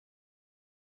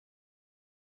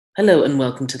Hello and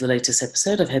welcome to the latest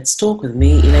episode of Heads Talk with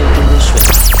me, Elaine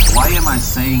Dingle-Schmidt. Why am I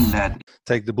saying that?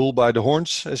 Take the bull by the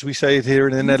horns, as we say it here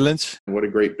in the Netherlands. What a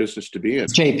great business to be in.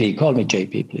 JP, call me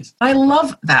JP, please. I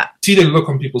love that. See the look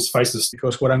on people's faces.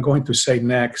 Because what I'm going to say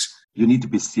next. You need to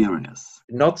be serious.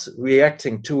 Not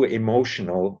reacting too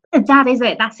emotional. That is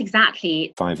it. That's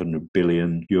exactly. 500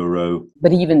 billion euro.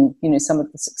 But even, some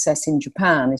of the success in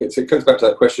Japan. So it comes back to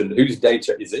that question, whose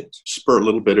data is it? Spur a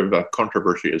little bit of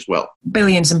controversy as well.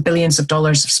 Billions and billions of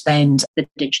dollars of spend. The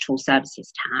digital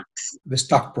services tax. The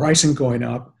stock pricing going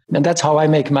up. And that's how I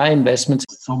make my investments.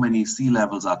 So many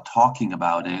C-levels are talking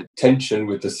about it. Tension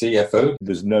with the CFO.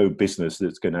 There's no business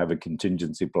that's going to have a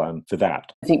contingency plan for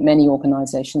that. I think many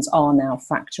organisations are now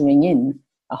factoring in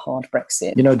a hard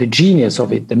Brexit. The genius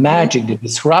of it, the magic, the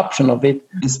disruption of it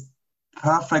is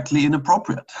perfectly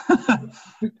inappropriate.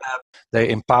 They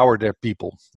empower their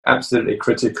people. Absolutely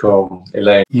critical,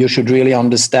 Elaine. You should really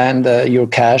understand your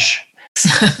cash.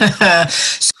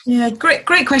 Yeah, great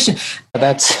question.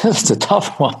 That's a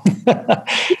tough one.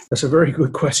 That's a very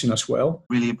good question as well.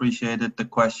 Really appreciated the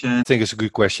question. I think it's a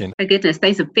good question. Oh goodness,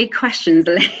 those are big questions,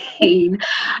 Elaine.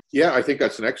 Yeah, I think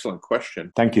that's an excellent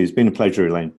question. Thank you. It's been a pleasure,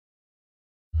 Elaine.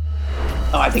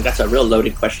 Oh, I think that's a real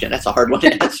loaded question. That's a hard one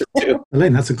to answer too.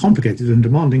 Elaine, that's a complicated and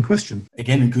demanding question.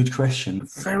 Again, a good question.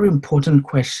 Very important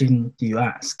question you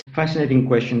ask. Fascinating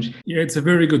questions. Yeah, it's a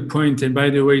very good point. And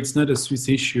by the way, it's not a Swiss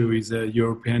issue. It's a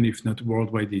European, if not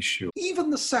worldwide issue.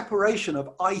 Even the separation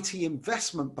of IT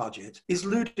investment budget is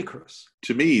ludicrous.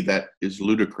 To me, that is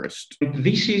ludicrous.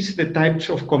 This is the types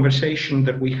of conversation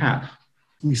that we have.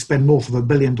 We spend north of $1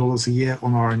 billion a year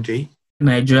on R&D.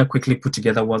 Nigeria quickly put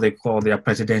together what they call their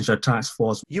presidential task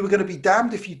force. You were going to be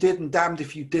damned if you did and damned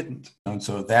if you didn't. And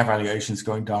so their valuation is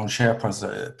going down, share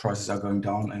prices are going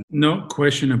down. And no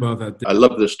question about that. I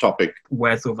love this topic.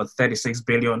 Worth over 36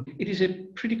 billion. It is a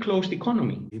pretty closed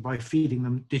economy. By feeding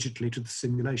them digitally to the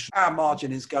simulation. Our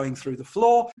margin is going through the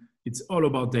floor. It's all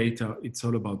about data. It's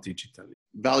all about digital.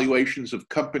 Valuations of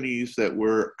companies that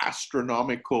were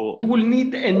astronomical. We'll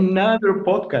need another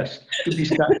podcast to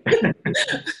discuss.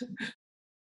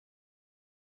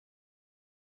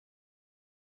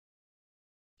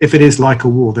 If it is like a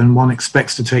war, then one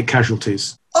expects to take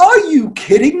casualties. Are you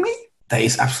kidding me? There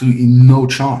is absolutely no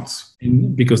chance.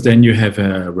 Because then you have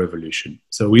a revolution.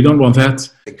 So we don't want that.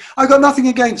 I've got nothing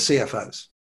against CFOs.